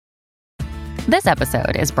This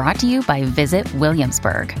episode is brought to you by Visit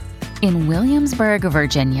Williamsburg. In Williamsburg,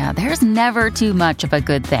 Virginia, there's never too much of a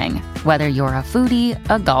good thing. Whether you're a foodie,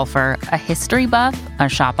 a golfer, a history buff, a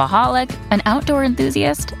shopaholic, an outdoor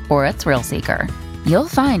enthusiast, or a thrill seeker, you'll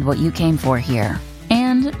find what you came for here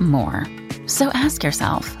and more. So ask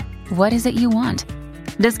yourself, what is it you want?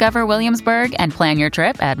 Discover Williamsburg and plan your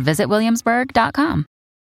trip at visitwilliamsburg.com.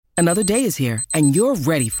 Another day is here, and you're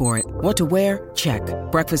ready for it. What to wear? Check.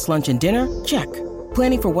 Breakfast, lunch, and dinner? Check.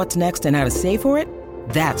 Planning for what's next and how to save for it?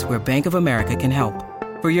 That's where Bank of America can help.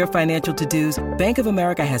 For your financial to-dos, Bank of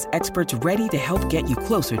America has experts ready to help get you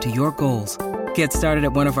closer to your goals. Get started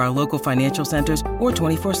at one of our local financial centers or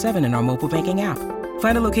 24/7 in our mobile banking app.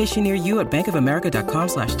 Find a location near you at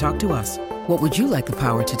bankofamerica.com/talktous. What would you like the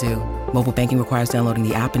power to do? Mobile banking requires downloading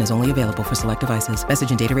the app and is only available for select devices.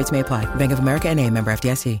 Message and data rates may apply. Bank of America N.A., member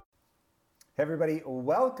FDIC. Hey everybody,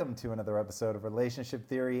 welcome to another episode of Relationship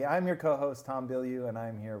Theory. I'm your co-host, Tom Bilyeu, and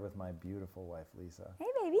I'm here with my beautiful wife, Lisa. Hey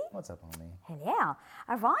baby. What's up, homie? Hell yeah.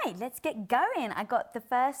 All right, let's get going. I got the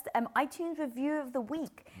first iTunes review of the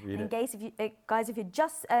week. Read it. In case guys, if you're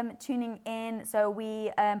just tuning in, so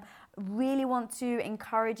we really want to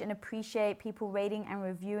encourage and appreciate people rating and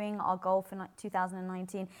reviewing. Our goal for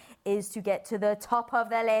 2019 is to get to the top of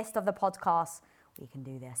the list of the podcasts. We can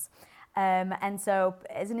do this. And so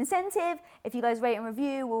as an incentive, if you guys rate and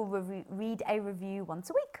review, we'll read a review once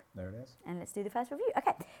a week. There it is. And let's do the first review.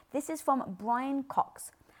 Okay, this is from Brian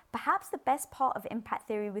Cox. Perhaps the best part of Impact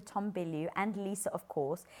Theory with Tom Bilyeu and Lisa, of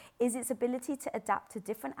course, is its ability to adapt to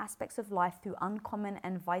different aspects of life through uncommon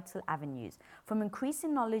and vital avenues. From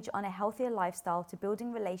increasing knowledge on a healthier lifestyle to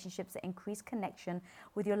building relationships that increase connection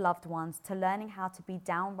with your loved ones to learning how to be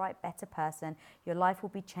downright better person, your life will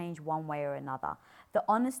be changed one way or another. The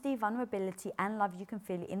honesty, vulnerability, and love you can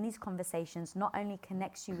feel in these conversations not only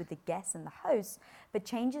connects you with the guests and the hosts, but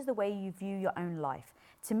changes the way you view your own life.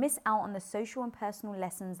 To miss out on the social and personal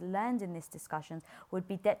lessons learned in these discussions would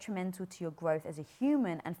be detrimental to your growth as a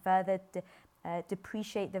human and further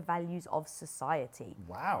depreciate the values of society.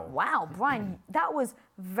 Wow. Wow, Brian, that was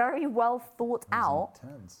very well thought out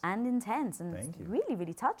intense. and intense and Thank you. really,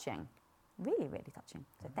 really touching. Really, really touching.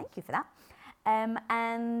 So thank you for that.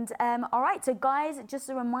 All right, so guys, just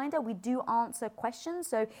a reminder, we do answer questions.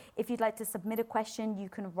 So if you'd like to submit a question, you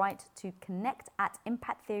can write to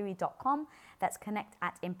connect@impacttheory.com. That's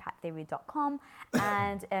connect@impacttheory.com.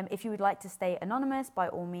 And if you would like to stay anonymous, by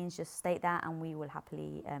all means, just state that and we will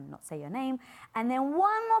happily not say your name. And then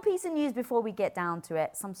one more piece of news before we get down to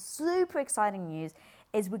it, some super exciting news,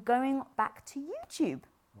 is we're going back to YouTube.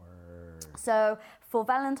 So for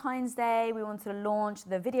Valentine's Day, we want to launch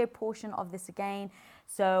the video portion of this again.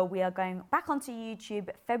 So we are going back onto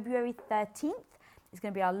YouTube February 13th. It's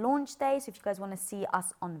going to be our launch day. So if you guys want to see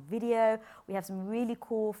us on video, we have some really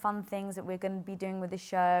cool, fun things that we're going to be doing with the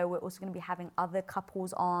show. We're also going to be having other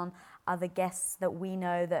couples on, other guests that we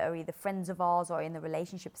know that are either friends of ours or in the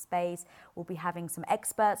relationship space. We'll be having some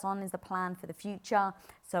experts on is the plan for the future.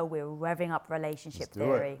 So we're revving up Relationship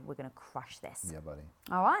Theory. We're going to crush this. Yeah, buddy.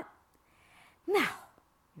 All right. Now,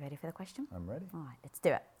 you ready for the question? I'm ready. All right, let's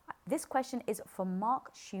do it. This question is from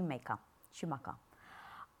Mark Schumacher.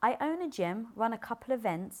 I own a gym, run a couple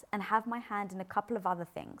events, and have my hand in a couple of other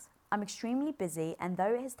things. I'm extremely busy, and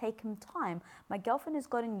though it has taken time, my girlfriend has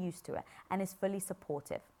gotten used to it and is fully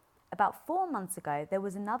supportive. About 4 months ago, there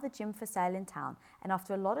was another gym for sale in town, and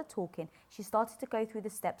after a lot of talking, she started to go through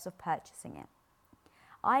the steps of purchasing it.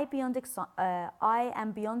 I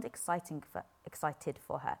am beyond excited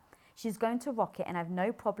for her. She's going to rock it, and I have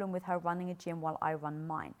no problem with her running a gym while I run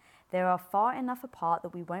mine. They are far enough apart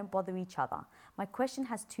that we won't bother each other. My question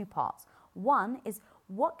has two parts. One is,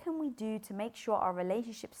 what can we do to make sure our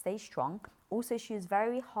relationship stays strong? Also, she is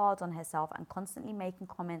very hard on herself and constantly making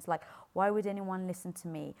comments like, why would anyone listen to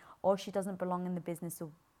me? Or she doesn't belong in the business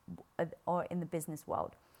or in the business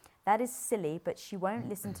world. That is silly, but she won't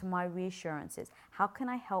listen to my reassurances. How can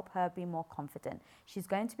I help her be more confident? She's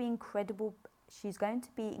going to be incredibly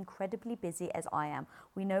busy as I am.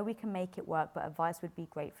 We know we can make it work, but advice would be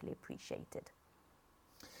gratefully appreciated.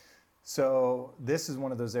 So this is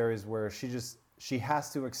one of those areas where she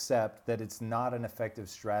has to accept that it's not an effective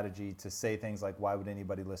strategy to say things like, why would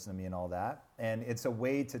anybody listen to me and all that? And it's a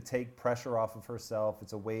way to take pressure off of herself.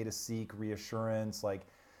 It's a way to seek reassurance. Like,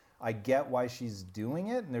 I get why she's doing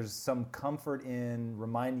it, and there's some comfort in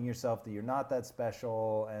reminding yourself that you're not that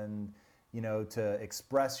special and, you know, to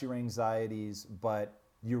express your anxieties, but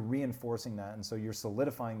you're reinforcing that. And so you're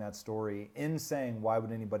solidifying that story in saying, why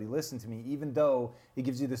would anybody listen to me? Even though it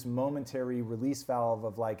gives you this momentary release valve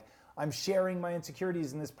of like, I'm sharing my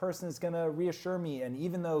insecurities and this person is going to reassure me. And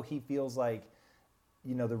even though he feels like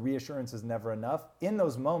the reassurance is never enough. In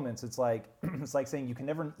those moments, it's like it's like saying you can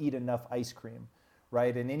never eat enough ice cream,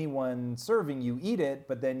 right? And anyone serving you eat it,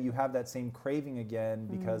 but then you have that same craving again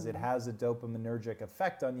because it has a dopaminergic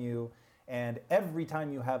effect on you. And every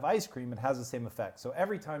time you have ice cream, it has the same effect. So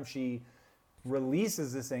every time she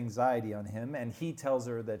releases this anxiety on him and he tells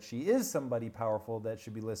her that she is somebody powerful that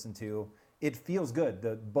should be listened to, it feels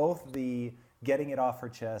good. Both the getting it off her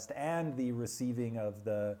chest and the receiving of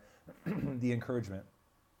the encouragement.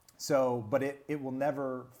 So, but it will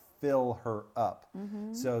never fill her up.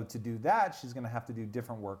 So to do that, she's going to have to do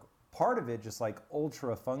different work. Part of it, just like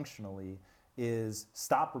ultra functionally, is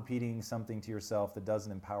stop repeating something to yourself that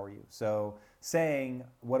doesn't empower you. So saying,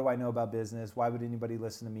 what do I know about business? Why would anybody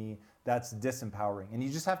listen to me? That's disempowering. And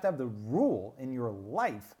you just have to have the rule in your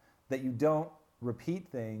life that you don't repeat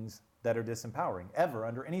things that are disempowering, ever,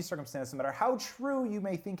 under any circumstance, no matter how true you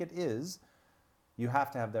may think it is. You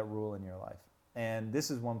have to have that rule in your life. And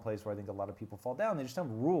this is one place where I think a lot of people fall down. They just have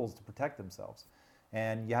rules to protect themselves.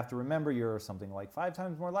 And you have to remember you're something like 5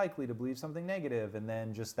 times more likely to believe something negative. And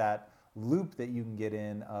then just that loop that you can get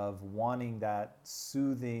in of wanting that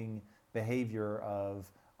soothing behavior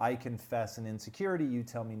of, I confess an insecurity, you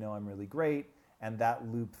tell me, no, I'm really great. And that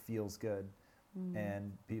loop feels good.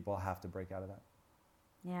 And people have to break out of that.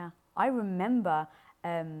 Yeah. I remember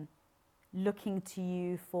looking to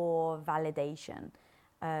you for validation.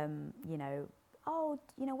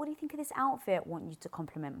 What do you think of this outfit? Want you to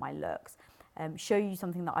compliment my looks. Show you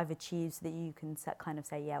something that I've achieved so that you can kind of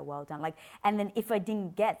say, yeah, well done. And then if I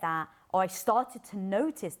didn't get that, or I started to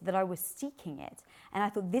notice that I was seeking it. And I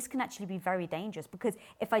thought this can actually be very dangerous, because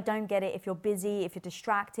if I don't get it, if you're busy, if you're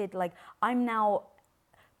distracted, I'm now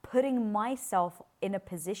putting myself in a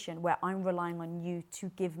position where I'm relying on you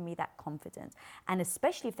to give me that confidence. And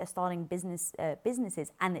especially if they're starting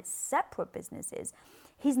businesses and it's separate businesses,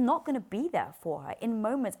 he's not going to be there for her in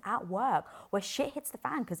moments at work where shit hits the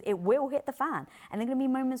fan, because it will hit the fan. And there are going to be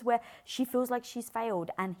moments where she feels like she's failed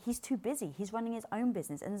and he's too busy. He's running his own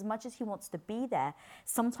business. And as much as he wants to be there,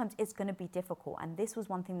 sometimes it's going to be difficult. And this was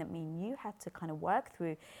one thing that me and you had to kind of work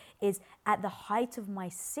through, is at the height of my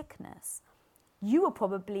sickness, you were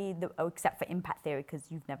probably, except for Impact Theory, because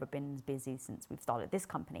you've never been as busy since we've started this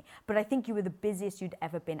company, but I think you were the busiest you'd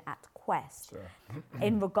ever been at Quest. Sure.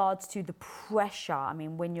 In regards to the pressure. I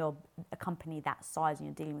mean, when you're a company that size and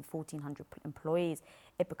you're dealing with 1,400 employees,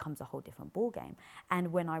 it becomes a whole different ballgame.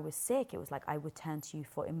 And when I was sick, it was like I would turn to you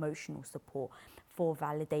for emotional support, for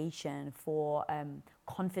validation, for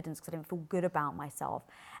confidence, because I didn't feel good about myself.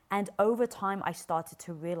 And over time, I started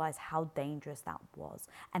to realize how dangerous that was,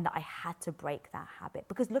 and that I had to break that habit.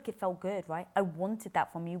 Because look, it felt good, right? I wanted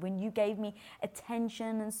that from you. When you gave me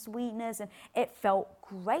attention and sweetness, and it felt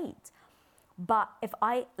great. But if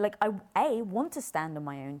I A, want to stand on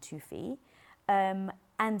my own 2 feet, and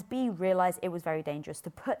B, realize it was very dangerous to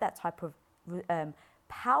put that type of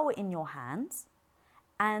power in your hands,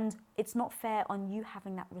 and it's not fair on you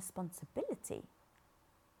having that responsibility.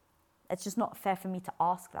 It's just not fair for me to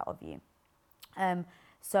ask that of you.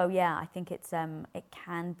 So yeah, I think it's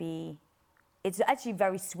actually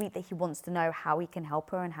very sweet that he wants to know how he can help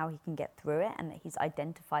her and how he can get through it, and that he's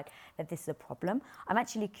identified that this is a problem. I'm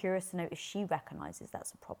actually curious to know if she recognizes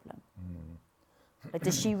that's a problem.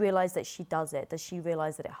 Does she realize that she does it? Does she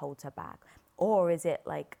realize that it holds her back? Or is it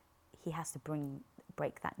like he has to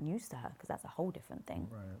break that news to her, because that's a whole different thing.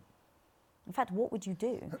 Right. In fact, what would you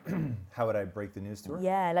do? How would I break the news to her?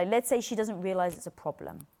 Yeah, let's say she doesn't realize it's a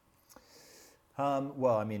problem.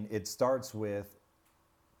 Well, I mean, it starts with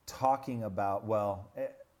talking about,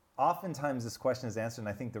 oftentimes this question is answered, and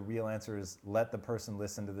I think the real answer is let the person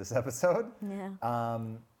listen to this episode. Yeah.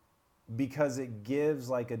 Because it gives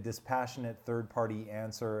a dispassionate third-party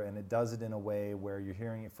answer, and it does it in a way where you're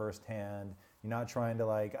hearing it firsthand. You're not trying to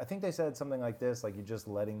I think they said something like this, you're just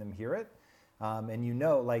letting them hear it.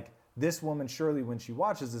 And this woman, surely when she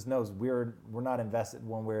watches this, knows we're not invested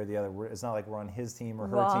one way or the other. It's not like we're on his team or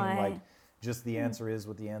her team. Just the answer is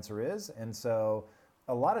what the answer is. And so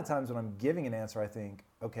a lot of times when I'm giving an answer, I think,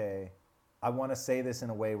 okay, I want to say this in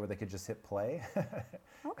a way where they could just hit play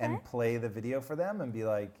and play the video for them and be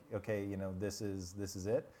like, okay, this is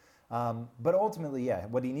it. But ultimately, yeah,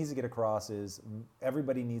 what he needs to get across is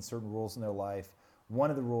everybody needs certain rules in their life. One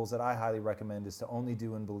of the rules that I highly recommend is to only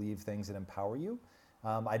do and believe things that empower you.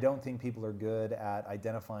 I don't think people are good at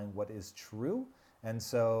identifying what is true. And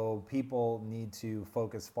so people need to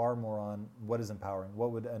focus far more on what is empowering.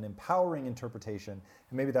 What would an empowering interpretation,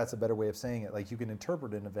 and maybe that's a better way of saying it, you can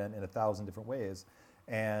interpret an event in 1,000 different ways,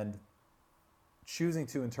 and choosing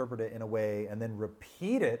to interpret it in a way and then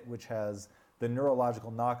repeat it, which has the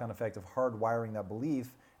neurological knock-on effect of hardwiring that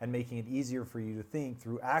belief, and making it easier for you to think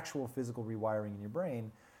through actual physical rewiring in your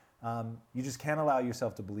brain, you just can't allow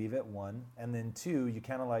yourself to believe it, one, and then two, you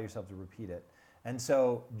can't allow yourself to repeat it. And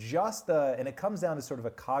so and it comes down to sort of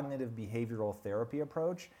a cognitive behavioral therapy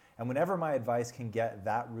approach. And whenever my advice can get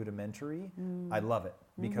that rudimentary, I love it.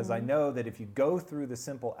 Because I know that if you go through the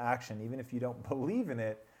simple action, even if you don't believe in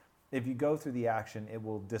it, if you go through the action, it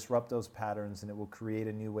will disrupt those patterns and it will create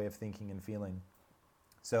a new way of thinking and feeling.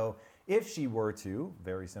 So if she were to,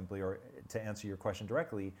 very simply, or to answer your question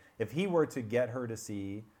directly, if he were to get her to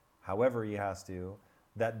see, however he has to,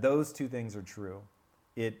 that those two things are true,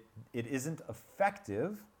 it isn't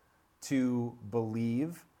effective to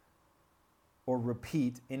believe or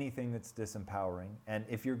repeat anything that's disempowering. And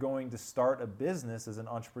if you're going to start a business as an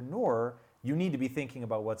entrepreneur, you need to be thinking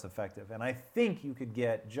about what's effective. And I think you could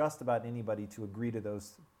get just about anybody to agree to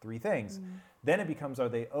those three things. Then it becomes, are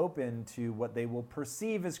they open to what they will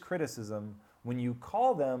perceive as criticism when you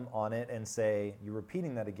call them on it and say, you're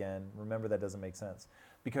repeating that again, remember that doesn't make sense.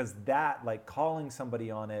 Because that, like calling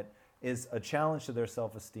somebody on it, is a challenge to their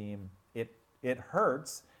self-esteem. It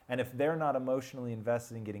hurts. And if they're not emotionally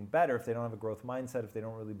invested in getting better, if they don't have a growth mindset, if they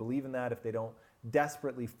don't really believe in that, if they don't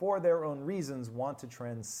desperately, for their own reasons, want to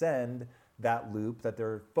transcend that loop, that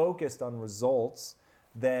they're focused on results,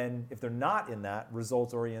 then if they're not in that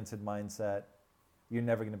results-oriented mindset, you're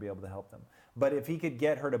never going to be able to help them. But if he could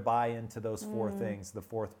get her to buy into those four things, the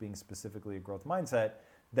fourth being specifically a growth mindset,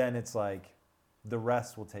 then it's like the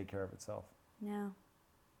rest will take care of itself. Yeah.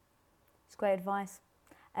 It's great advice.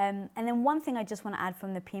 And then one thing I just want to add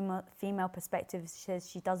from the female perspective, she says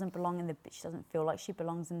she doesn't feel like she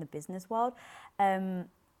belongs in the business world.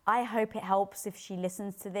 I hope it helps if she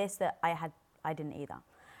listens to this that I didn't either.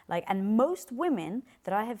 And most women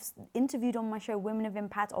that I have interviewed on my show, Women of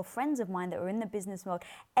Impact, or friends of mine that are in the business world,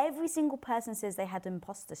 every single person says they had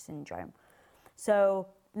imposter syndrome. So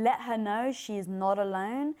let her know she is not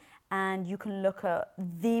alone. And you can look at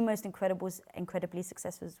the most incredibly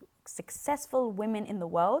successful women in the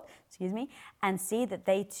world, and see that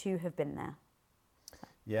they too have been there.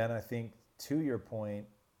 Yeah, and I think to your point,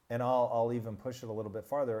 and I'll even push it a little bit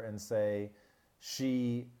farther and say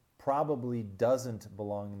she probably doesn't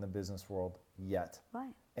belong in the business world yet.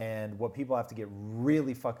 Right. And what people have to get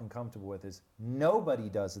really fucking comfortable with is nobody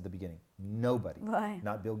does at the beginning. Nobody. Right.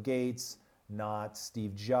 Not Bill Gates, not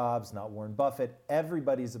Steve Jobs, not Warren Buffett.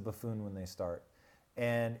 Everybody's a buffoon when they start.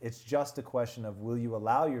 And it's just a question of, will you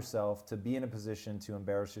allow yourself to be in a position to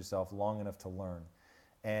embarrass yourself long enough to learn?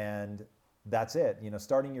 And that's it.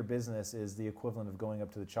 Starting your business is the equivalent of going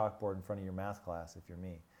up to the chalkboard in front of your math class if you're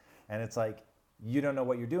me. And it's like, you don't know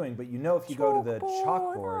what you're doing, but if you go to the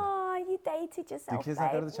chalkboard. Oh, you dated yourself. Do kids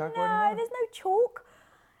not go to the chalkboard No, anymore? there's no chalk.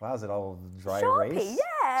 Wow, is it all dry Sharpie, erase?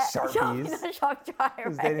 yeah. Sharpies. Sharp dry erase.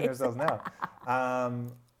 Who's dating ourselves now?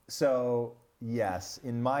 So yes,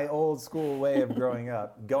 in my old school way of growing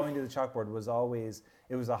up, going to the chalkboard was always,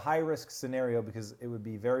 it was a high risk scenario because it would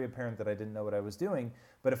be very apparent that I didn't know what I was doing.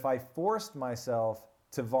 But if I forced myself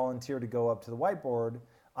to volunteer to go up to the whiteboard,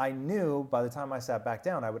 I knew by the time I sat back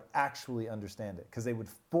down, I would actually understand it because they would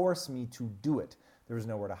force me to do it. There was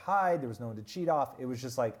nowhere to hide. There was no one to cheat off. It was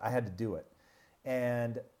just like I had to do it.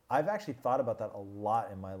 And I've actually thought about that a lot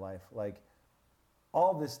in my life.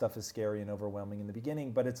 All this stuff is scary and overwhelming in the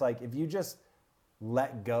beginning, but it's like if you just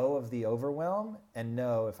let go of the overwhelm and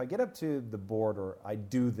know if I get up to the board or I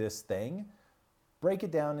do this thing, break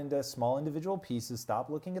it down into small individual pieces, stop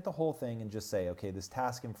looking at the whole thing and just say, okay, this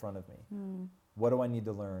task in front of me. What do I need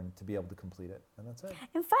to learn to be able to complete it? And that's it.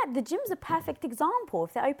 In fact, the gym's a perfect example.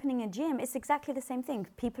 If they're opening a gym, it's exactly the same thing.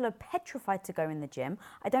 People are petrified to go in the gym.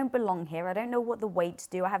 I don't belong here. I don't know what the weights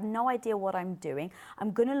do. I have no idea what I'm doing.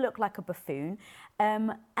 I'm going to look like a buffoon.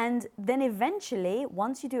 And then eventually,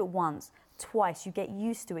 once you do it once, twice, you get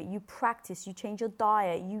used to it, you practice, you change your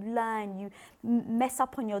diet, you learn, you mess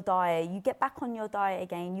up on your diet, you get back on your diet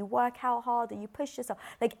again, you work out harder, you push yourself.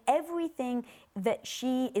 Everything that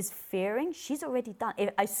she is fearing, she's already done.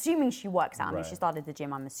 Assuming she works out. Right. I mean, she started the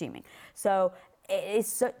gym, I'm assuming. So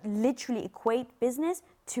it's literally equate business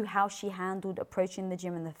to how she handled approaching the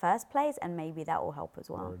gym in the first place, and maybe that will help as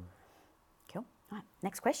well. Word. Cool. All right,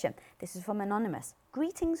 next question. This is from Anonymous.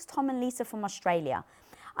 Greetings, Tom and Lisa from Australia.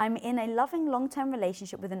 I'm in a loving long-term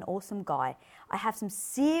relationship with an awesome guy. I have some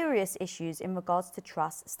serious issues in regards to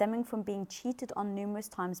trust stemming from being cheated on numerous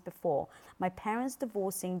times before. My parents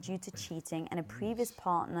divorcing due to cheating and a previous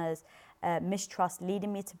partner's mistrust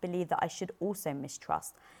leading me to believe that I should also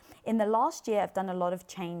mistrust. In the last year, I've done a lot of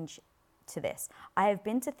change to this. I have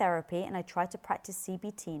been to therapy and I try to practice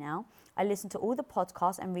CBT now. I listen to all the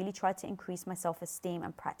podcasts and really try to increase my self-esteem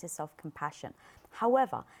and practice self-compassion.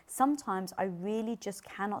 However, sometimes I really just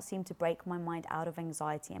cannot seem to break my mind out of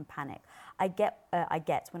anxiety and panic I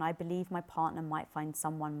get when I believe my partner might find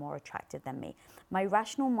someone more attractive than me. My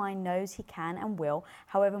rational mind knows he can and will.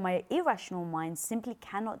 However, my irrational mind simply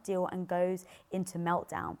cannot deal and goes into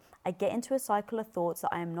meltdown. I get into a cycle of thoughts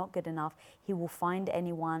that I am not good enough, he will find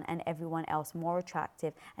anyone and everyone else more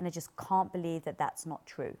attractive, and I just can't believe that that's not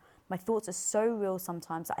true. My thoughts are so real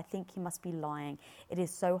sometimes that I think he must be lying. It is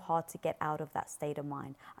so hard to get out of that state of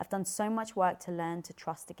mind. I've done so much work to learn to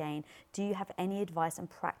trust again. Do you have any advice and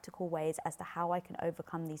practical ways as to how I can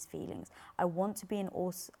overcome these feelings? I want to be an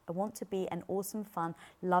awesome, fun,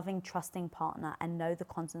 loving, trusting partner and know the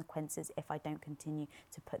consequences if I don't continue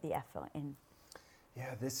to put the effort in.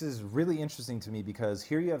 Yeah, this is really interesting to me because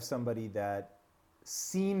here you have somebody that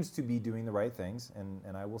seems to be doing the right things,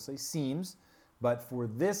 and I will say seems, but for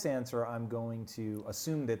this answer, I'm going to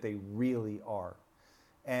assume that they really are.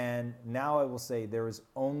 And now I will say there is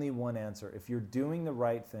only one answer. If you're doing the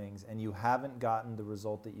right things and you haven't gotten the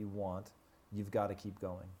result that you want, you've got to keep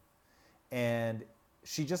going. And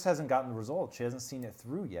she just hasn't gotten the result. She hasn't seen it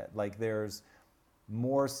through yet. Like there's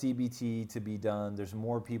more CBT to be done. There's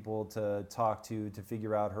more people to talk to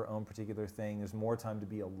figure out her own particular thing. There's more time to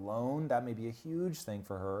be alone. That may be a huge thing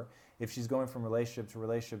for her. If she's going from relationship to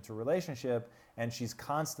relationship to relationship and she's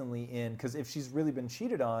constantly in, because if she's really been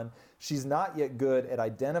cheated on, she's not yet good at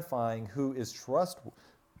identifying who's trustworthy.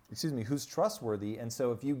 And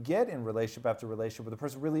so if you get in relationship after relationship where the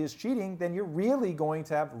person really is cheating, then you're really going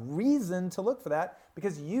to have reason to look for that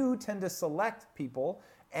because you tend to select people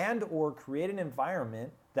and or create an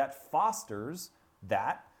environment that fosters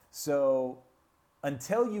that. So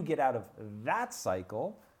until you get out of that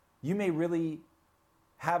cycle, you may really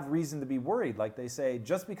have reason to be worried. Like they say,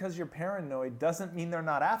 just because you're paranoid doesn't mean they're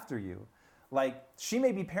not after you. Like she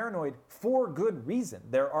may be paranoid for good reason.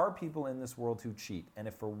 There are people in this world who cheat. And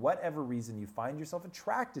if for whatever reason you find yourself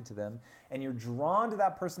attracted to them and you're drawn to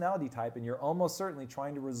that personality type and you're almost certainly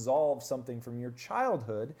trying to resolve something from your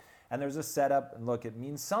childhood, and there's a setup, and look, it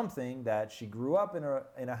means something that she grew up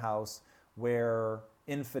in a house where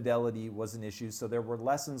infidelity was an issue. So there were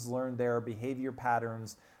lessons learned there, behavior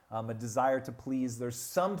patterns, a desire to please. There's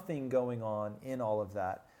something going on in all of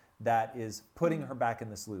that that is putting her back in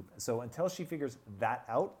this loop. So until she figures that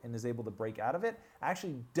out and is able to break out of it, I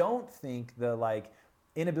actually don't think the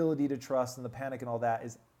inability to trust and the panic and all that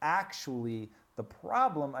is actually the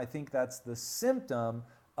problem. I think that's the symptom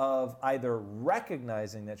of either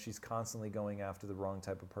recognizing that she's constantly going after the wrong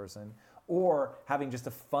type of person or having just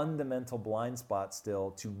a fundamental blind spot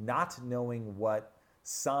still to not knowing what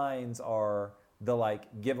signs are the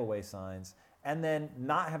giveaway signs, and then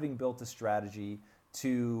not having built a strategy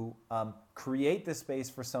to create the space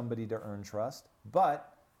for somebody to earn trust,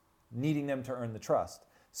 but needing them to earn the trust.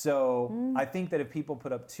 So I think that if people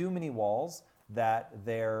put up too many walls that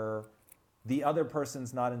the other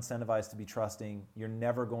person's not incentivized to be trusting, you're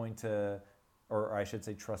never going to, or I should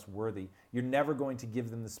say trustworthy, you're never going to give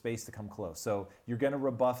them the space to come close. So you're going to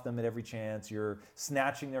rebuff them at every chance. You're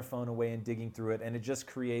snatching their phone away and digging through it. And it just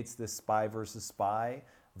creates this spy versus spy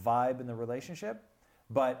vibe in the relationship.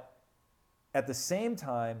 But at the same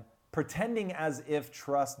time, pretending as if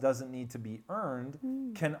trust doesn't need to be earned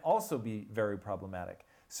can also be very problematic.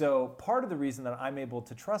 So part of the reason that I'm able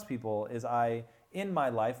to trust people is in my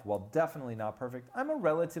life, while definitely not perfect, I'm a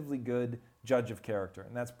relatively good judge of character.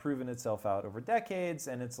 And that's proven itself out over decades.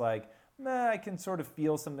 And it's I can sort of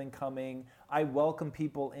feel something coming. I welcome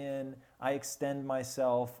people in. I extend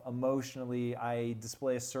myself emotionally. I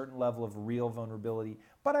display a certain level of real vulnerability.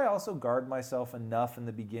 But I also guard myself enough in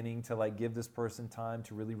the beginning to give this person time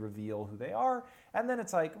to really reveal who they are. And then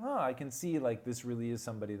it's I can see this really is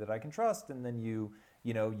somebody that I can trust. And then you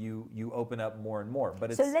open up more and more.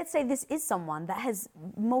 But so let's say this is someone that has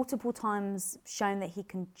multiple times shown that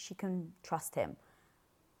she can trust him.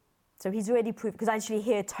 So he's already proved, because I actually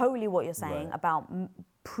hear totally what you're saying about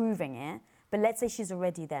proving it. But let's say she's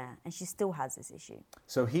already there and she still has this issue.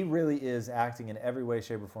 So he really is acting in every way,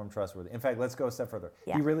 shape, or form trustworthy. In fact, let's go a step further.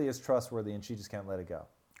 Yeah. He really is trustworthy and she just can't let it go.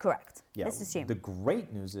 Correct. Yeah. Let's assume. The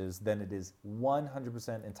great news is then it is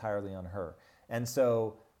 100% entirely on her. And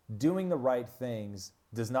so doing the right things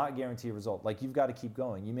does not guarantee a result. You've got to keep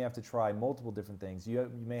going. You may have to try multiple different things.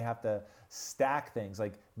 You may have to stack things.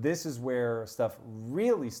 This is where stuff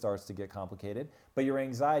really starts to get complicated, but your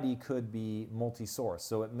anxiety could be multi-source.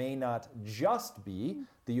 So it may not just be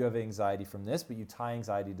that you have anxiety from this, but you tie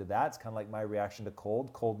anxiety to that. It's kind of like my reaction to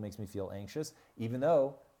cold. Cold makes me feel anxious, even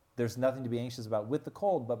though there's nothing to be anxious about with the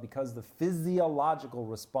cold, but because the physiological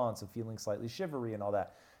response of feeling slightly shivery and all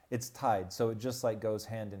that, it's tied. So it just goes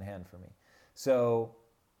hand in hand for me. So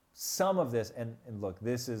some of this, and look,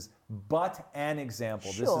 this is but an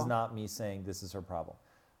example. This is not me saying this is her problem.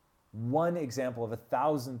 One example of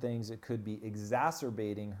 1,000 things that could be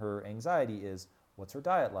exacerbating her anxiety is, what's her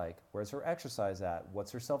diet like? Where's her exercise at?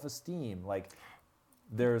 What's her self-esteem? Like,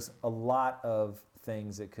 there's a lot of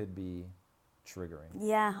things that could be triggering.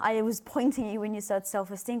 Yeah, I was pointing at you when you said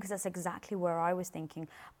self-esteem, because that's exactly where I was thinking.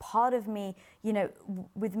 Part of me, you know,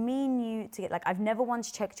 with me and you together, like, I've never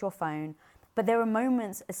once checked your phone, but there were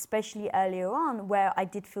moments, especially earlier on, where I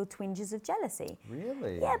did feel twinges of jealousy.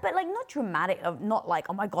 Really? Yeah, but like not dramatic, not like,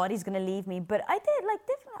 oh my God, he's gonna leave me. But I did, like,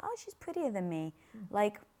 definitely, oh, she's prettier than me.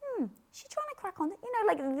 Like, she's trying to crack on, you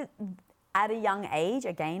know, like at a young age,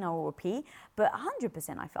 again, I will repeat, but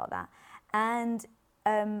 100% I felt that. And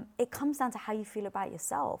it comes down to how you feel about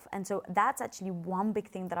yourself. And so that's actually one big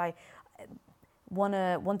thing that I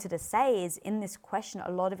wanted to say is, in this question,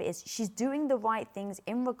 a lot of it is she's doing the right things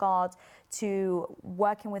in regards to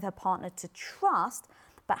working with her partner to trust,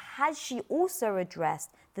 but has she also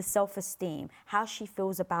addressed the self-esteem, how she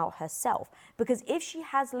feels about herself? Because if she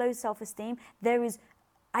has low self-esteem,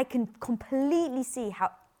 I can completely see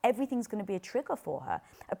how everything's going to be a trigger for her.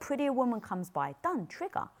 A prettier woman comes by, done,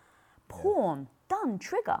 trigger. Porn, done,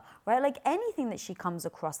 trigger, right? Like anything that she comes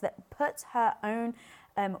across that puts her own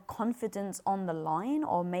confidence on the line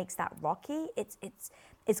or makes that rocky,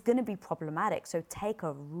 it's going to be problematic. So take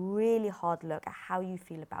a really hard look at how you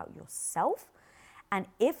feel about yourself. And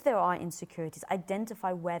if there are insecurities,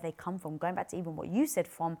 identify where they come from. Going back to even what you said,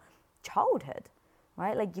 from childhood,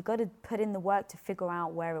 right? Like, you got to put in the work to figure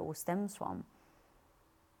out where it all stems from.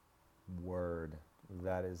 Word.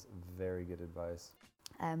 That is very good advice.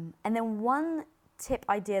 And then one tip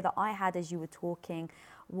idea that I had as you were talking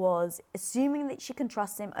was assuming that she can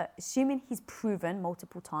trust him, assuming he's proven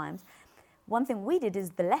multiple times. One thing we did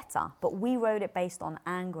is the letter, but we wrote it based on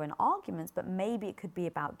anger and arguments, but maybe it could be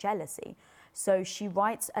about jealousy. So she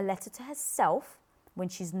writes a letter to herself when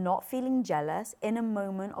she's not feeling jealous, in a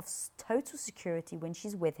moment of total security when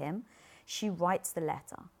she's with him. She writes the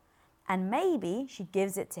letter. And maybe she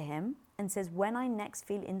gives it to him and says, when I next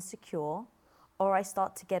feel insecure or I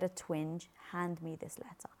start to get a twinge, hand me this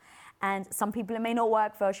letter. And some people, it may not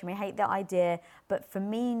work for, she may hate the idea, but for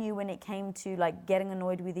me and you, when it came to like getting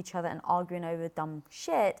annoyed with each other and arguing over dumb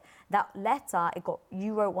shit, that letter,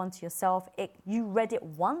 you wrote one to yourself, you read it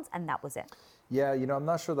once and that was it. Yeah, you know, I'm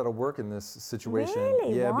not sure that'll work in this situation.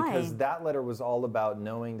 Really? Yeah, Why? because that letter was all about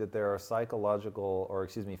knowing that there are physiological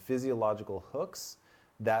hooks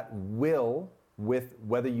that will, with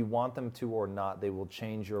whether you want them to or not, they will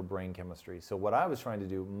change your brain chemistry. So what I was trying to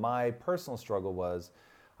do, my personal struggle was,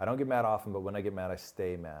 I don't get mad often, but when I get mad, I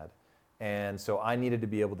stay mad. And so I needed to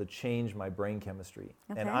be able to change my brain chemistry.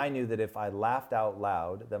 Okay. And I knew that if I laughed out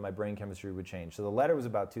loud, that my brain chemistry would change. So the letter was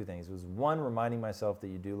about two things. It was one, reminding myself that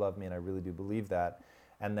you do love me, and I really do believe that,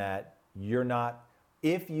 and that you're not,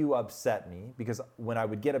 if you upset me, because when I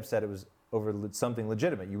would get upset, it was over something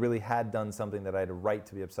legitimate. You really had done something that I had a right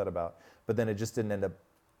to be upset about, but then it just didn't end up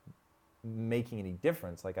making any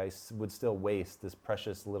difference. Like, I would still waste this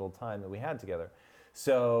precious little time that we had together.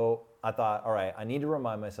 So I thought, all right, I need to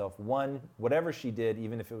remind myself, one, whatever she did,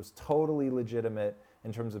 even if it was totally legitimate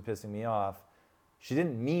in terms of pissing me off, she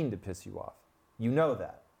didn't mean to piss you off. You know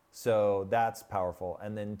that. So that's powerful.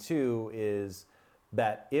 And then two is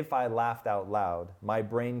that if I laughed out loud, my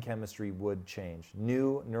brain chemistry would change.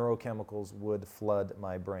 New neurochemicals would flood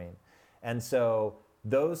my brain. And so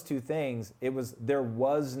those two things, there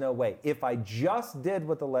was no way. If I just did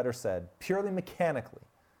what the letter said, purely mechanically,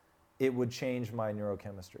 it would change my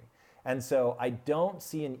neurochemistry. And so I don't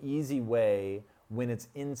see an easy way when it's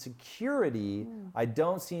insecurity, I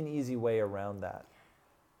don't see an easy way around that.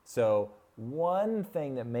 So one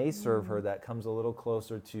thing that may serve her that comes a little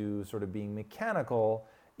closer to sort of being mechanical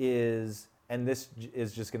is, and this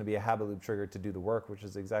is just gonna be a habit loop trigger to do the work, which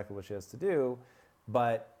is exactly what she has to do,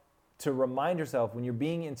 but to remind herself when you're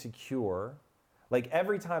being insecure, like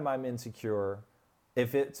every time I'm insecure,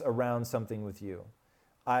 if it's around something with you,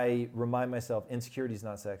 I remind myself insecurity is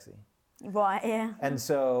not sexy. Right, yeah. And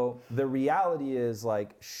so the reality is,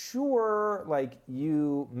 like, sure, like,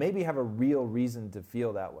 you maybe have a real reason to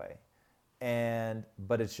feel that way,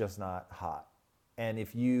 but it's just not hot. And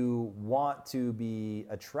if you want to be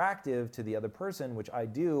attractive to the other person, which I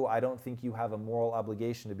do, I don't think you have a moral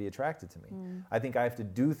obligation to be attracted to me. I think I have to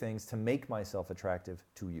do things to make myself attractive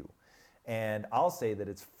to you. And I'll say that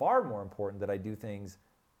it's far more important that I do things,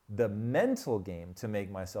 the mental game, to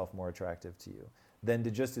make myself more attractive to you than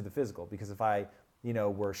to just do the physical. Because if I,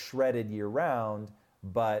 were shredded year round,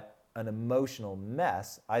 but an emotional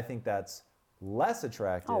mess, I think that's less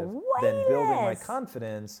attractive than building my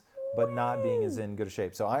confidence but not being as in good a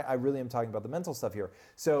shape. So I really am talking about the mental stuff here.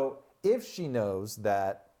 So if she knows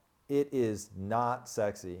that it is not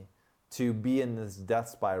sexy to be in this death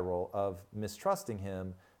spiral of mistrusting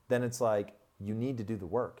him, then it's like, you need to do the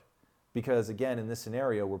work. Because again, in this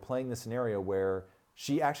scenario, we're playing the scenario where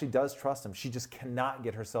she actually does trust him. She just cannot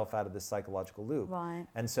get herself out of this psychological loop. Right.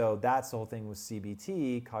 And so that's the whole thing with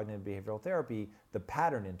CBT, cognitive behavioral therapy, the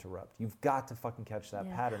pattern interrupt. You've got to fucking catch that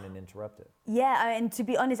pattern and interrupt it. Yeah, and to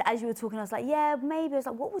be honest, as you were talking, I was like, yeah, maybe. I was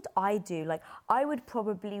like, what would I do? Like, I would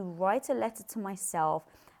probably write a letter to myself,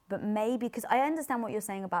 but maybe, because I understand what you're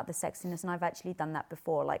saying about the sexiness, and I've actually done that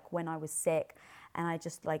before, like when I was sick, and I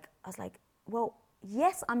was like, well,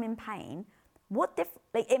 yes, I'm in pain.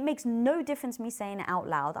 It makes no difference me saying it out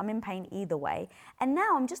loud. I'm in pain either way. And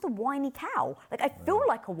now I'm just a whiny cow. Like, I feel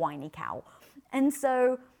like a whiny cow. And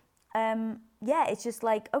so, it's just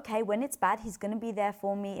like, okay, when it's bad, he's going to be there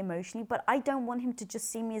for me emotionally, but I don't want him to just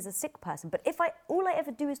see me as a sick person. But if all I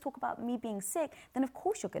ever do is talk about me being sick, then of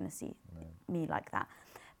course you're going to see me like that.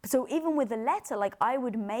 So even with a letter, like, I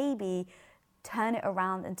would maybe turn it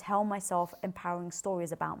around and tell myself empowering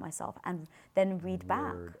stories about myself and then read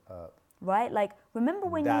back. Word up. Right? Like, remember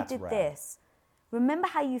when That's you did rad. this? Remember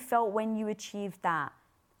how you felt when you achieved that?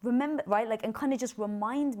 Remember, right? Like, and kind of just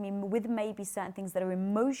remind me with maybe certain things that are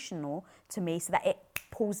emotional to me so that it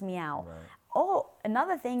pulls me out. Right. Or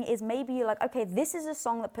another thing is maybe you're like, okay, this is a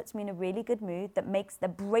song that puts me in a really good mood,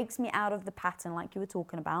 that breaks me out of the pattern, like you were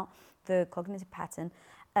talking about, the cognitive pattern.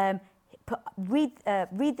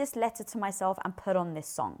 Read this letter to myself and put on this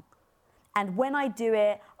song. And when I do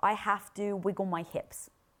it, I have to wiggle my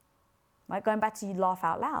hips. Right? Going back to you laugh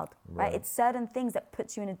out loud, right? It's certain things that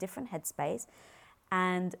puts you in a different headspace.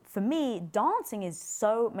 And for me, dancing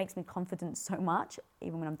makes me confident so much,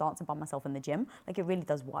 even when I'm dancing by myself in the gym. Like, it really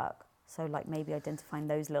does work. So, like, maybe identifying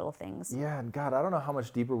those little things. Yeah, and God, I don't know how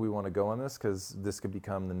much deeper we want to go on this, because this could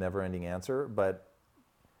become the never-ending answer, but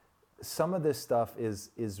some of this stuff is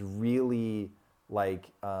really like,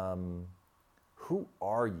 who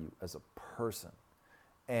are you as a person?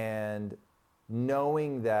 And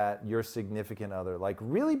knowing that your significant other, like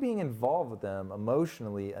really being involved with them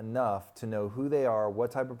emotionally enough to know who they are, what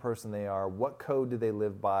type of person they are, what code do they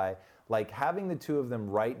live by, like having the two of them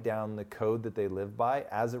write down the code that they live by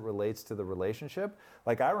as it relates to the relationship.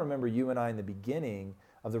 Like, I remember you and I in the beginning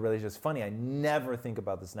of the relationship. It's funny, I never think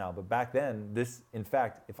about this now, but back then, this, in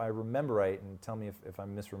fact, if I remember right, and tell me if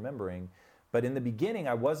I'm misremembering, but in the beginning,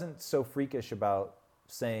 I wasn't so freakish about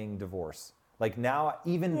saying divorce. Like, now,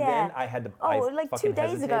 even then, I had to. Like 2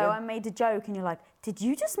 days ago, I made a joke, and you're like, "Did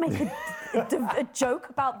you just make a joke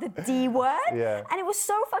about the D word?" Yeah. And it was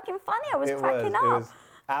so fucking funny. I was cracking up. It was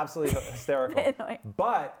absolutely hysterical.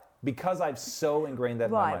 But because I've so ingrained that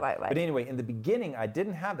in my mind. Right. But anyway, in the beginning, I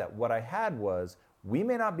didn't have that. What I had was, we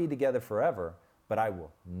may not be together forever, but I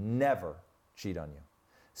will never cheat on you.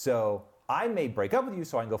 So I may break up with you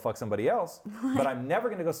so I can go fuck somebody else, but I'm never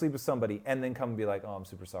going to go sleep with somebody and then come and be like, oh, I'm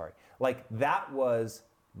super sorry. Like, that was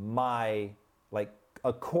my, like,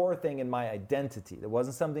 a core thing in my identity. It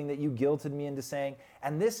wasn't something that you guilted me into saying.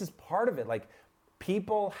 And this is part of it. Like,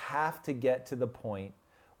 people have to get to the point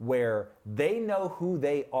where they know who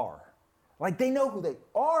they are. Like, they know who they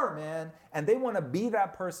are, man. And they want to be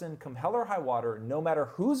that person come hell or high water, no matter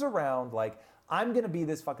who's around. Like, I'm going to be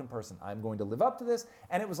this fucking person. I'm going to live up to this.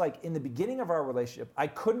 And it was like, in the beginning of our relationship, I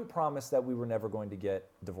couldn't promise that we were never going to get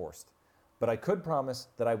divorced. But I could promise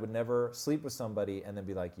that I would never sleep with somebody and then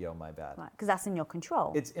be like, yo, my bad. Right, because that's in your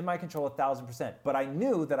control. It's in my control 1,000%. But I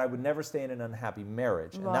knew that I would never stay in an unhappy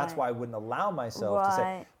marriage. And that's why I wouldn't allow myself to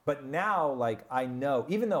say. But now, like, I know,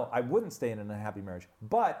 even though I wouldn't stay in an unhappy marriage,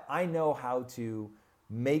 but I know how to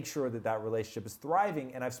make sure that that relationship is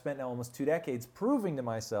thriving. And I've spent now almost 2 decades proving to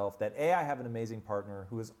myself that A, I have an amazing partner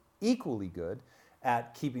who is equally good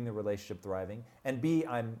at keeping the relationship thriving. And B,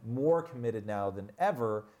 I'm more committed now than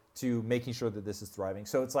ever to making sure that this is thriving.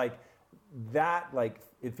 So it's like that, like,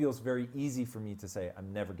 it feels very easy for me to say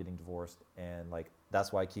I'm never getting divorced. And like,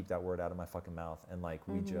 that's why I keep that word out of my fucking mouth. And like,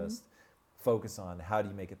 we just focus on how do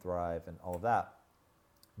you make it thrive and all of that.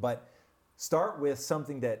 But start with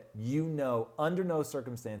something that you know, under no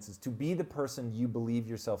circumstances, to be the person you believe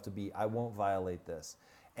yourself to be. I won't violate this.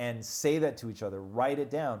 And say that to each other. Write it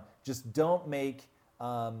down. Just don't make,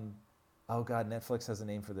 oh God, Netflix has a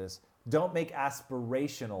name for this. Don't make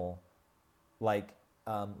aspirational, like,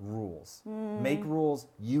 rules. Make rules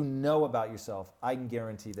you know about yourself. I can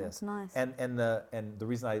guarantee this. That's nice. And the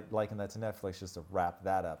reason I liken that to Netflix, just to wrap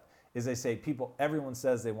that up, is they say everyone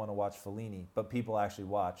says they want to watch Fellini, but people actually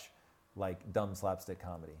watch like dumb slapstick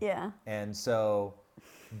comedy. Yeah. And so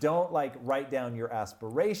Don't like write down your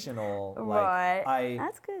aspirational. Right. Like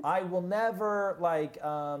That's good. I will never like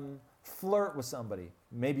flirt with somebody.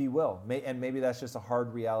 Maybe you will, and maybe that's just a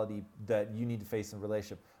hard reality that you need to face in a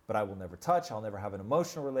relationship. But I will never touch. I'll never have an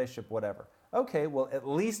emotional relationship. Whatever. Okay, well, at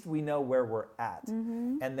least we know where we're at.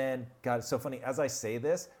 And then, God, it's so funny. As I say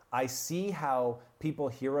this, I see how people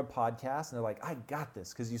hear a podcast and they're like, I got this,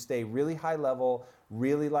 because you stay really high level,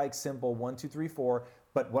 really like simple, 1, 2, 3, 4.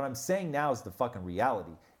 But what I'm saying now is the fucking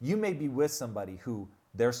reality. You may be with somebody who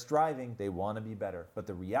they're striving, they want to be better. But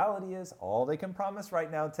the reality is, all they can promise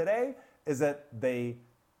right now today is that they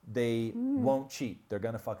won't cheat. They're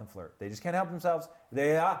gonna fucking flirt. They just can't help themselves.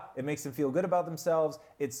 It makes them feel good about themselves.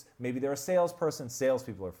 It's maybe they're a salesperson.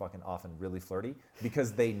 Salespeople are fucking often really flirty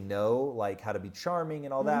because they know like how to be charming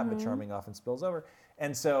and all that, but charming often spills over.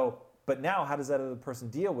 And so, but now how does that other person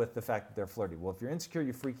deal with the fact that they're flirty? Well, if you're insecure,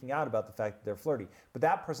 you're freaking out about the fact that they're flirty. But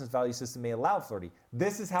that person's value system may allow flirty.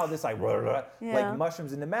 This is how this like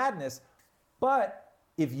mushrooms into madness. But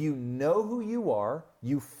if you know who you are,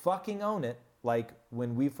 you fucking own it. Like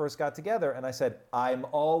when we first got together and I said, I'm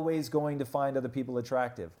always going to find other people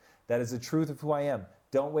attractive. That is the truth of who I am.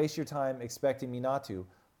 Don't waste your time expecting me not to.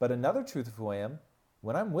 But another truth of who I am,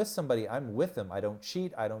 when I'm with somebody, I'm with them. I don't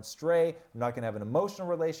cheat. I don't stray. I'm not going to have an emotional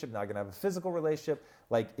relationship. Not going to have a physical relationship.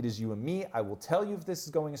 Like it is you and me. I will tell you if this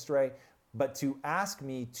is going astray. But to ask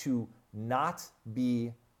me to not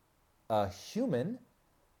be a human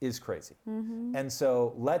is crazy. And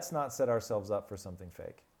so let's not set ourselves up for something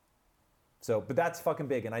fake. So, but that's fucking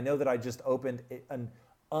big. And I know that I just opened an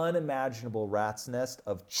unimaginable rat's nest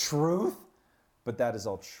of truth, but that is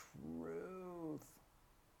all truth.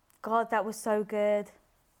 God, that was so good.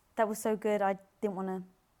 That was so good. I didn't want to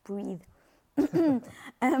breathe.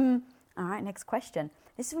 All right, next question.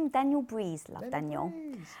 This is from Daniel Breeze. Love Daniel.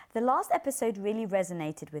 The last episode really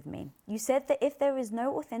resonated with me. You said that if there is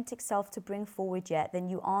no authentic self to bring forward yet, then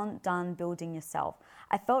you aren't done building yourself.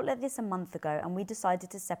 I felt like this a month ago and we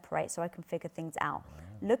decided to separate so I can figure things out.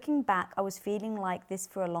 Looking back, I was feeling like this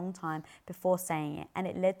for a long time before saying it, and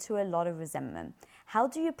it led to a lot of resentment. How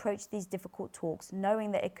do you approach these difficult talks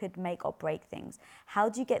knowing that it could make or break things? How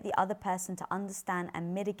do you get the other person to understand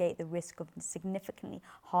and mitigate the risk of significantly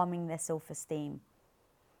harming their self-esteem?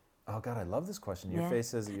 Oh God, I love this question. Your face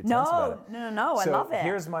says that you're tense about it. No, I love it.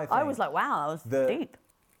 Here's my thing. I was like, wow, that was deep.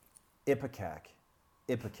 Ipecac.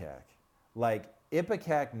 Like,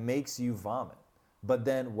 Ipecac makes you vomit. But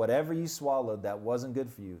then whatever you swallowed that wasn't good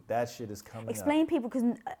for you, that shit is coming Explain up. people,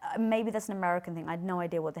 because maybe that's an American thing. I had no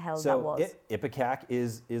idea what the hell that was. Ipecac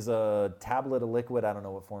is a tablet of liquid. I don't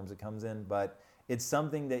know what forms it comes in, but it's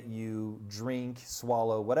something that you drink,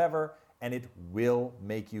 swallow, whatever, and it will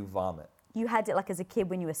make you vomit. You had it like as a kid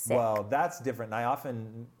when you were sick. Well, that's different. And I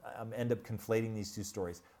often end up conflating these two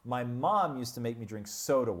stories. My mom used to make me drink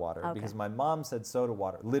soda water because my mom said soda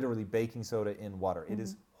water, literally baking soda in water. It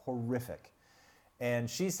is horrific. And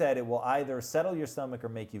she said it will either settle your stomach or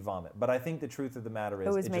make you vomit. But I think the truth of the matter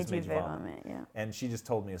is it just made you vomit. Yeah. And she just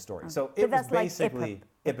told me a story. So it was basically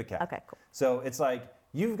Ipecac. Okay, cool. So it's like,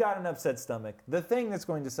 you've got an upset stomach. The thing that's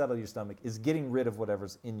going to settle your stomach is getting rid of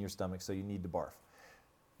whatever's in your stomach, so you need to barf.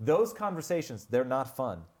 Those conversations, they're not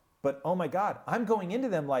fun. But oh my God, I'm going into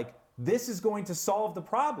them like, this is going to solve the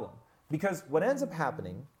problem. Because what ends up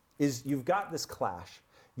happening is you've got this clash.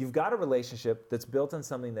 You've got a relationship that's built on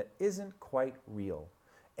something that isn't quite real.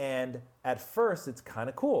 And at first, it's kind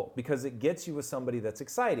of cool because it gets you with somebody that's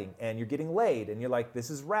exciting and you're getting laid and you're like, this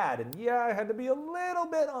is rad. And yeah, I had to be a little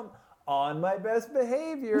bit on my best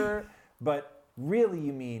behavior. But really,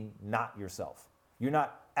 you mean not yourself. You're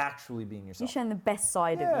not actually being yourself. You're showing the best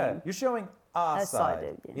side of you. You're showing a side.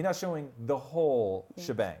 Of you. You're not showing the whole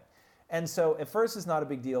shebang. And so at first it's not a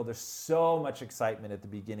big deal. There's so much excitement at the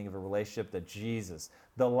beginning of a relationship that, Jesus,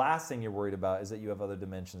 the last thing you're worried about is that you have other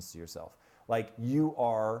dimensions to yourself. Like you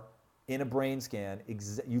are in a brain scan,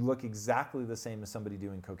 you look exactly the same as somebody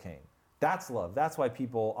doing cocaine. That's love. That's why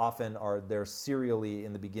people often they're serially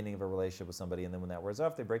in the beginning of a relationship with somebody, and then when that wears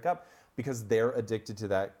off, they break up because they're addicted to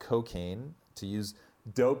that cocaine, to use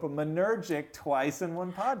dopaminergic twice in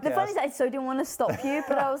one podcast. The funny thing is, I so didn't want to stop you,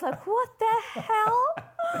 but I was like, what the hell?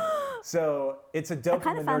 So it's a dopaminergic response. I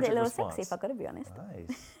kind of found it a little sexy, if I've got to be honest.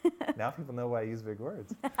 Nice. Now people know why I use big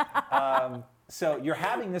words. So you're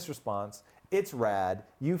having this response. It's rad.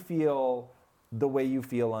 You feel the way you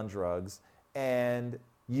feel on drugs, and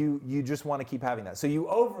you just want to keep having that. So you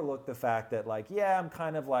overlook the fact that, like, yeah, I'm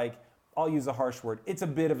kind of like, I'll use a harsh word, it's a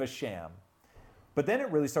bit of a sham. But then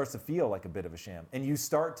it really starts to feel like a bit of a sham. And you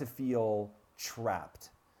start to feel trapped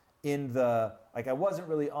in the, like, I wasn't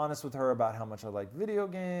really honest with her about how much I like video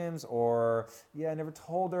games, or, yeah, I never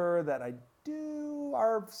told her that I do.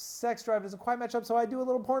 our sex drive doesn't quite match up, so I do a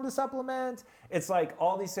little porn to supplement. It's like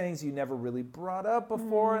all these things you never really brought up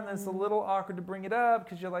before, and then it's a little awkward to bring it up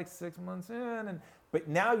because you're like 6 months in. But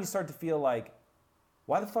now you start to feel like,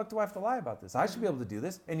 why the fuck do I have to lie about this? I should be able to do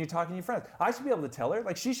this. And you're talking to your friends. I should be able to tell her,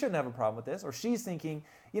 like, she shouldn't have a problem with this. Or she's thinking,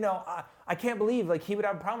 you know, I can't believe, like, he would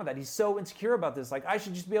have a problem with that. He's so insecure about this. Like, I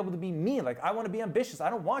should just be able to be me. Like, I want to be ambitious. I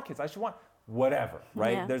don't want kids. I should want whatever,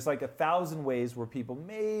 right? Yeah. There's like 1,000 ways where people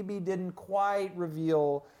maybe didn't quite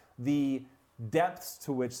reveal the depths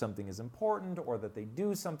to which something is important or that they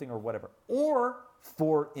do something or whatever. Or,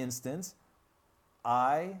 for instance,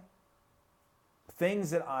 things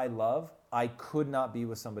that I love, I could not be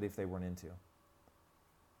with somebody if they weren't into.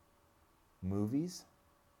 Movies,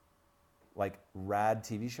 like rad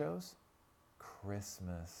TV shows,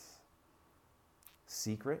 Christmas,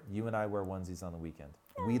 Secret. You and I wear onesies on the weekend.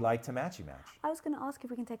 Yeah. We like to matchy match. I was going to ask if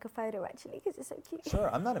we can take a photo actually, because it's so cute. Sure,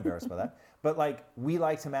 I'm not embarrassed by that. But like, we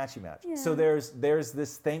like to matchy match. Yeah. So there's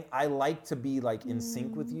this thing, I like to be like in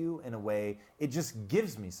sync with you in a way, it just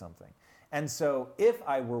gives me something. And so if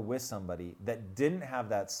I were with somebody that didn't have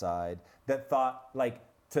that side, that thought, like,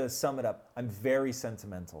 to sum it up, I'm very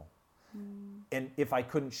sentimental. And if I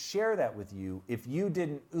couldn't share that with you, if you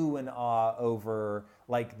didn't ooh and ah over,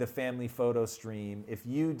 like, the family photo stream, if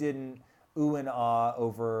you didn't ooh and ah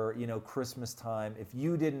over, you know, Christmas time, if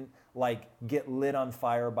you didn't, like, get lit on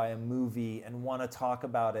fire by a movie and want to talk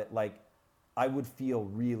about it, like, I would feel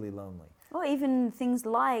really lonely. Or even things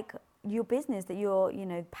like your business that you're, you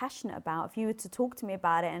know, passionate about. If you were to talk to me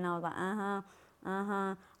about it and I was like,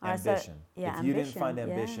 Ambition. Yeah, if you didn't find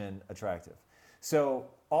ambition attractive. So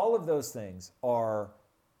all of those things are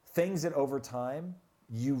things that over time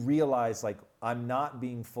you realize, like, I'm not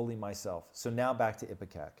being fully myself. So now back to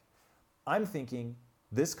Ipecac. I'm thinking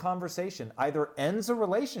this conversation either ends a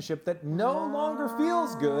relationship that no longer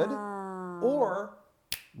feels good, or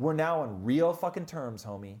we're now on real fucking terms,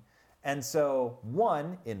 homie. And so,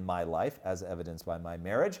 one, in my life, as evidenced by my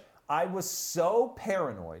marriage, I was so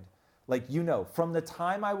paranoid. Like, you know, from the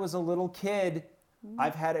time I was a little kid,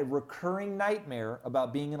 I've had a recurring nightmare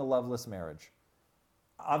about being in a loveless marriage.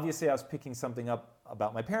 Obviously, I was picking something up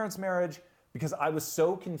about my parents' marriage because I was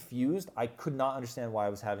so confused, I could not understand why I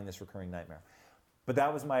was having this recurring nightmare. But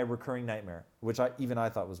that was my recurring nightmare, which I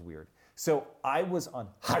thought was weird. So I was on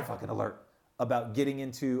high fucking alert about getting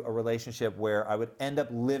into a relationship where I would end up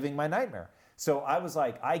living my nightmare. So I was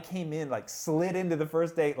like, I came in, like, slid into the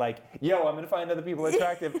first date, like, yo, I'm gonna find other people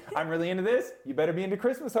attractive. I'm really into this. You better be into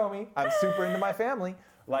Christmas, homie. I'm super into my family.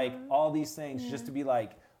 Like, all these things just to be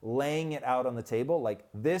like laying it out on the table. Like,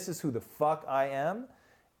 this is who the fuck I am.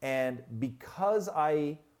 And because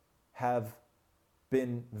I have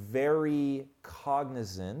been very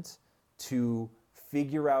cognizant to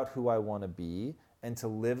figure out who I wanna be and to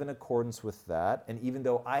live in accordance with that. And even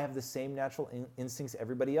though I have the same natural instincts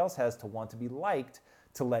everybody else has to want to be liked,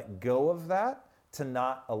 to let go of that, to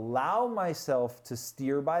not allow myself to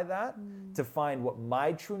steer by that, to find what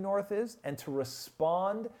my true north is, and to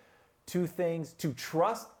respond to things, to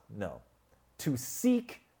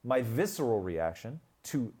seek my visceral reaction,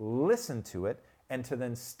 to listen to it, and to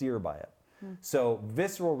then steer by it. So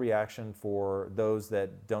visceral reaction, for those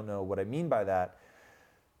that don't know what I mean by that,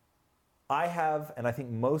 I have, and I think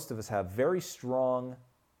most of us have, very strong,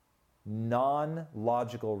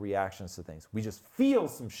 non-logical reactions to things. We just feel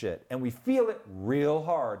some shit, and we feel it real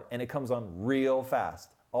hard, and it comes on real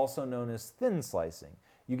fast, also known as thin slicing.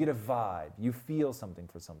 You get a vibe, you feel something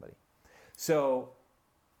for somebody. So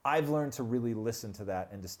I've learned to really listen to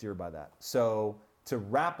that and to steer by that. So to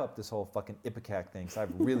wrap up this whole fucking Ipecac thing, so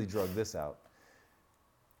I've really drugged this out,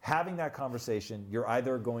 having that conversation, you're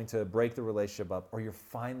either going to break the relationship up, or you're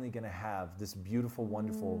finally going to have this beautiful,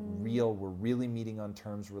 wonderful, real, we're really meeting on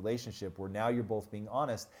terms relationship where now you're both being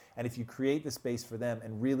honest. And if you create the space for them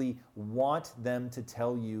and really want them to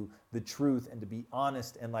tell you the truth and to be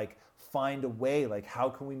honest and, like, find a way, like, how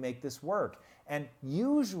can we make this work? And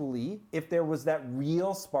usually, if there was that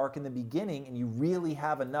real spark in the beginning and you really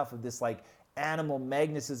have enough of this, like, animal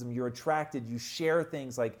magnetism, you're attracted, you share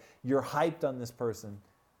things, like, you're hyped on this person,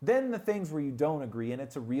 then the things where you don't agree and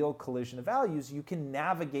it's a real collision of values, you can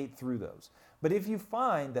navigate through those. But if you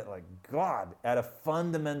find that, like, God, at a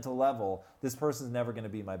fundamental level, this person's never going to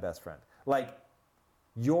be my best friend. Like,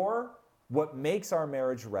 what makes our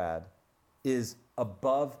marriage rad is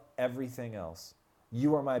above everything else.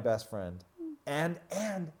 You are my best friend. And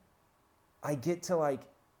I get to, like,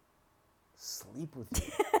 sleep with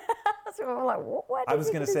you. So I'm like, what? I was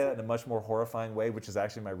going to say that in a much more horrifying way, which is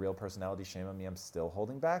actually my real personality. Shame on me. I'm still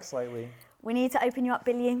holding back slightly. We need to open you up,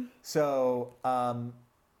 Billy. So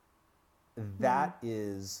that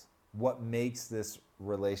is what makes this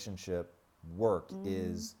relationship work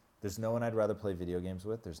is there's no one I'd rather play video games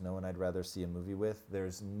with. There's no one I'd rather see a movie with.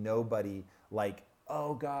 There's nobody like,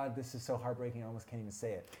 oh God, this is so heartbreaking. I almost can't even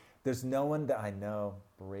say it. There's no one that I know,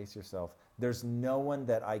 brace yourself. There's no one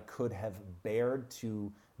that I could have bared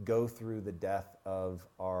to go through the death of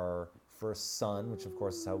our first son, which of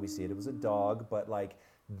course is how we see it. It was a dog, but like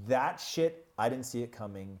that shit, I didn't see it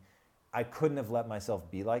coming. I couldn't have let myself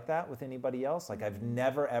be like that with anybody else. Like I've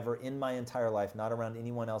never ever in my entire life, not around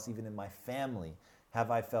anyone else, even in my family,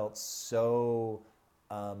 have I felt so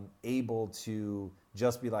able to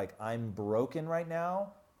just be like, I'm broken right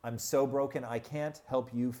now. I'm so broken. I can't help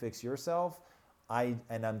you fix yourself.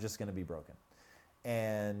 And I'm just going to be broken.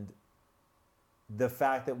 And the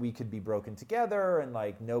fact that we could be broken together and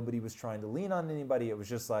like nobody was trying to lean on anybody, it was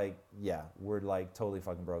just like, yeah, we're like totally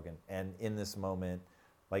fucking broken. And in this moment,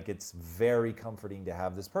 like it's very comforting to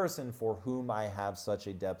have this person for whom I have such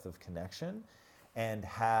a depth of connection and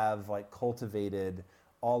have like cultivated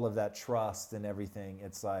all of that trust and everything.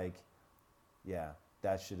 It's like, yeah,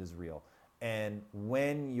 that shit is real. And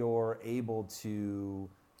when you're able to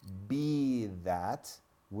be that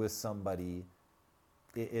with somebody,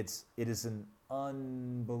 it is an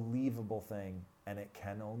unbelievable thing, and it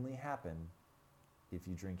can only happen if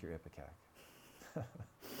you drink your Ipecac.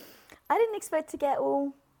 I didn't expect to get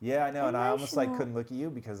all Yeah, I know, and I almost like emotional. couldn't look at you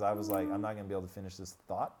because I was like, I'm not gonna be able to finish this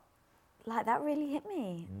thought. Like that really hit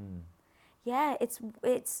me. Yeah, it's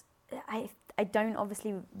I don't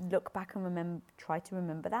obviously look back and try to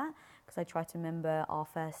remember that, because I try to remember our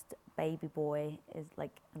first baby boy is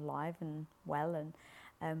like alive and well,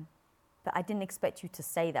 and but I didn't expect you to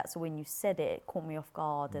say that. So when you said it, it caught me off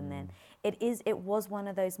guard. And then it was one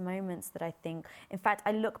of those moments that I think, in fact,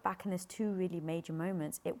 I look back and there's two really major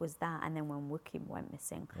moments. It was that, and then when Wookie went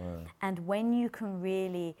missing. And when you can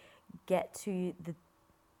really get to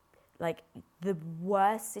the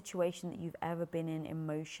worst situation that you've ever been in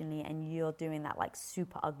emotionally, and you're doing that like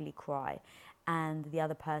super ugly cry, and the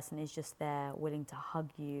other person is just there willing to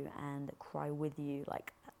hug you and cry with you,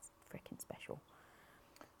 like that's freaking special.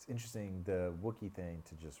 It's interesting, the Wookiee thing,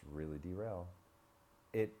 to just really derail.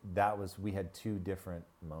 We had two different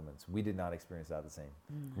moments. We did not experience that the same.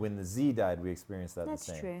 When the Z died, we experienced that the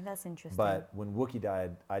same. That's true, that's interesting. But when Wookiee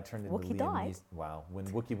died, I turned into Wookiee Liam died? Neeson. Wow. When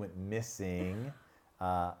Wookiee went missing,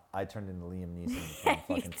 I turned into Liam Neeson from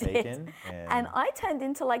fucking Taken. And I turned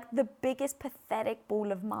into like the biggest pathetic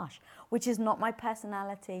ball of mush, which is not my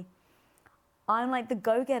personality. I'm like the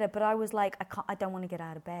go-getter, but I was like, I don't want to get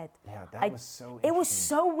out of bed. Yeah, that was so interesting. It was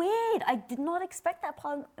so weird. I did not expect that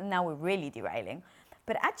part. Now we're really derailing.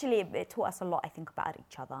 But actually, it taught us a lot, I think, about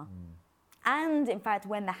each other. And in fact,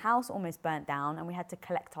 when the house almost burnt down and we had to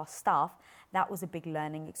collect our stuff, that was a big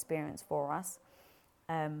learning experience for us.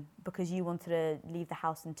 Because you wanted to leave the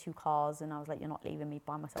house in 2 cars, and I was like, you're not leaving me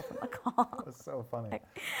by myself in my car. That was so funny.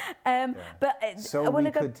 But So we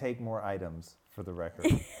could take more items, for the record.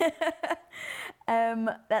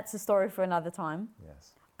 That's a story for another time.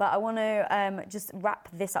 Yes. But I want to just wrap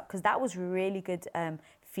this up, because that was really good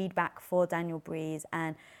feedback for Daniel Breeze.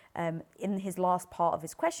 And in his last part of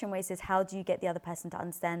his question, where he says, how do you get the other person to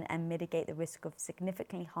understand and mitigate the risk of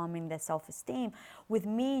significantly harming their self-esteem? With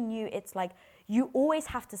me and you, it's like, you always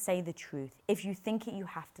have to say the truth. If you think it, you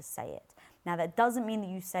have to say it. Now, that doesn't mean that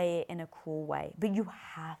you say it in a cruel way, but you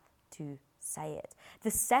have to say it.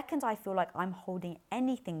 The second I feel like I'm holding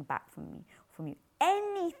anything back from you,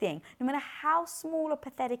 anything, no matter how small or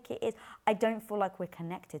pathetic it is, I don't feel like we're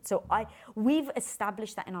connected. So we've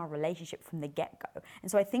established that in our relationship from the get-go.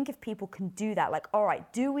 And so I think if people can do that, like, all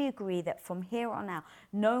right, do we agree that from here on out,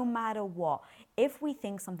 no matter what, if we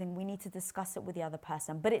think something, we need to discuss it with the other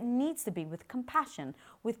person, but it needs to be with compassion,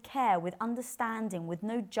 with care, with understanding, with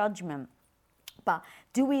no judgment. But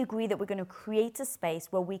do we agree that we're going to create a space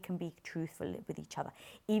where we can be truthful with each other,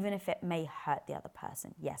 even if it may hurt the other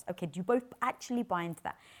person? Yes. Okay, do you both actually buy into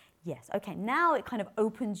that? Yes. Okay, now it kind of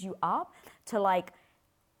opens you up to like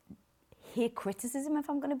hear criticism, if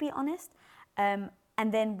I'm going to be honest. And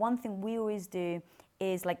then one thing we always do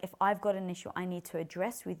is, like, if I've got an issue I need to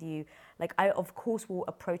address with you, like, I of course will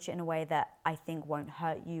approach it in a way that I think won't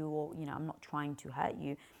hurt you, or, you know, I'm not trying to hurt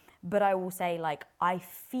you, but I will say, like, I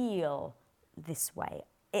feel this way.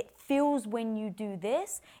 It feels when you do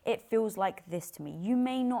this, it feels like this to me. You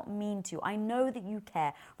may not mean to. I know that you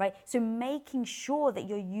care, right? So making sure that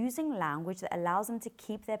you're using language that allows them to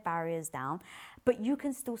keep their barriers down, but you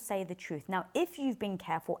can still say the truth. Now, if you've been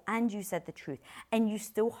careful and you said the truth and you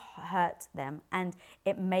still hurt them and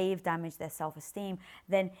it may have damaged their self-esteem,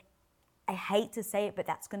 then I hate to say it, but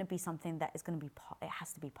that's going to be something that is going to be it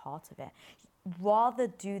has to be part of it. Rather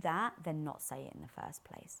do that than not say it in the first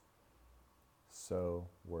place. So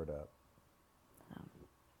word up.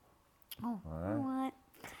 Oh, All right. all right.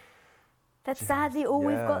 That's sadly all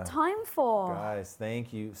we've got time for. Guys,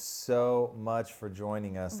 thank you so much for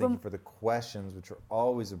joining us. Thank you for the questions, which are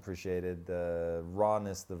always appreciated. The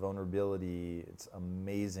rawness, the vulnerability, it's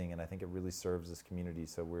amazing. And I think it really serves this community.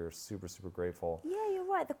 So we're super, super grateful. Yeah,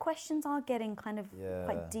 you're right. The questions are getting kind of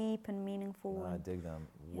quite deep and meaningful. I dig them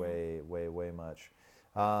way much.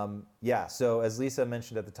 So as Lisa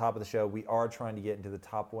mentioned at the top of the show, we are trying to get into the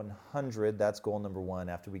top 100. That's goal number 1.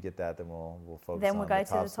 After we get that, then we'll focus on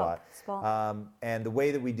the top spot. And the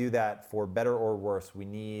way that we do that, for better or worse, we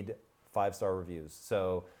need 5-star reviews.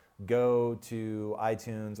 So go to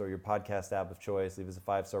iTunes or your podcast app of choice, leave us a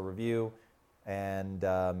 5-star review, and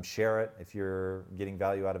share it. If you're getting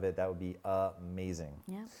value out of it, that would be amazing.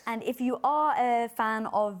 Yeah. And if you are a fan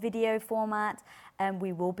of video format,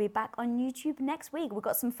 we will be back on YouTube next week. We've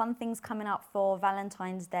got some fun things coming up for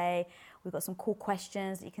Valentine's Day. We've got some cool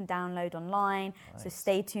questions that you can download online. Nice. So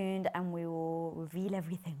stay tuned and we will reveal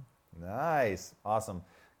everything. Nice. Awesome.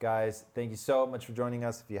 Guys, thank you so much for joining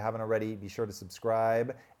us. If you haven't already, be sure to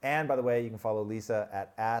subscribe. And by the way, you can follow Lisa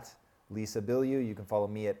at Lisa Bilyeu. You can follow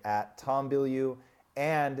me at Tom Bilyeu.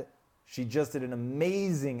 And she just did an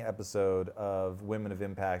amazing episode of Women of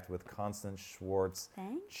Impact with Constance Schwartz.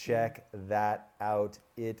 Check that out.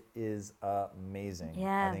 It is amazing.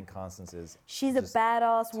 Yeah. I think Constance is She's a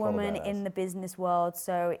badass woman in the business world.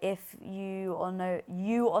 So if you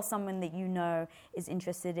or someone that you know is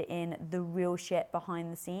interested in the real shit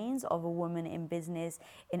behind the scenes of a woman in business,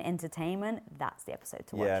 in entertainment, that's the episode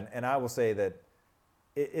to watch. Yeah, and I will say that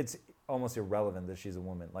it's almost irrelevant that she's a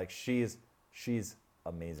woman. Like she's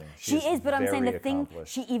amazing. She is, but I'm saying the thing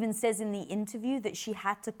she even says in the interview that she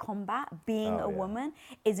had to combat being a woman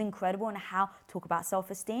is incredible, and how talk about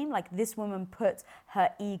self-esteem. Like this woman puts her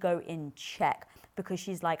ego in check because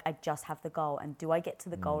she's like, I just have the goal, and do I get to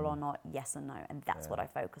the goal or not? Yes or no, and that's what I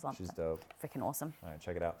focus on. She's dope. Freaking awesome. All right,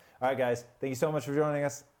 check it out. All right, guys, thank you so much for joining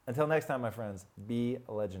us. Until next time, my friends, be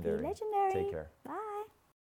legendary. Be legendary. Take care. Bye.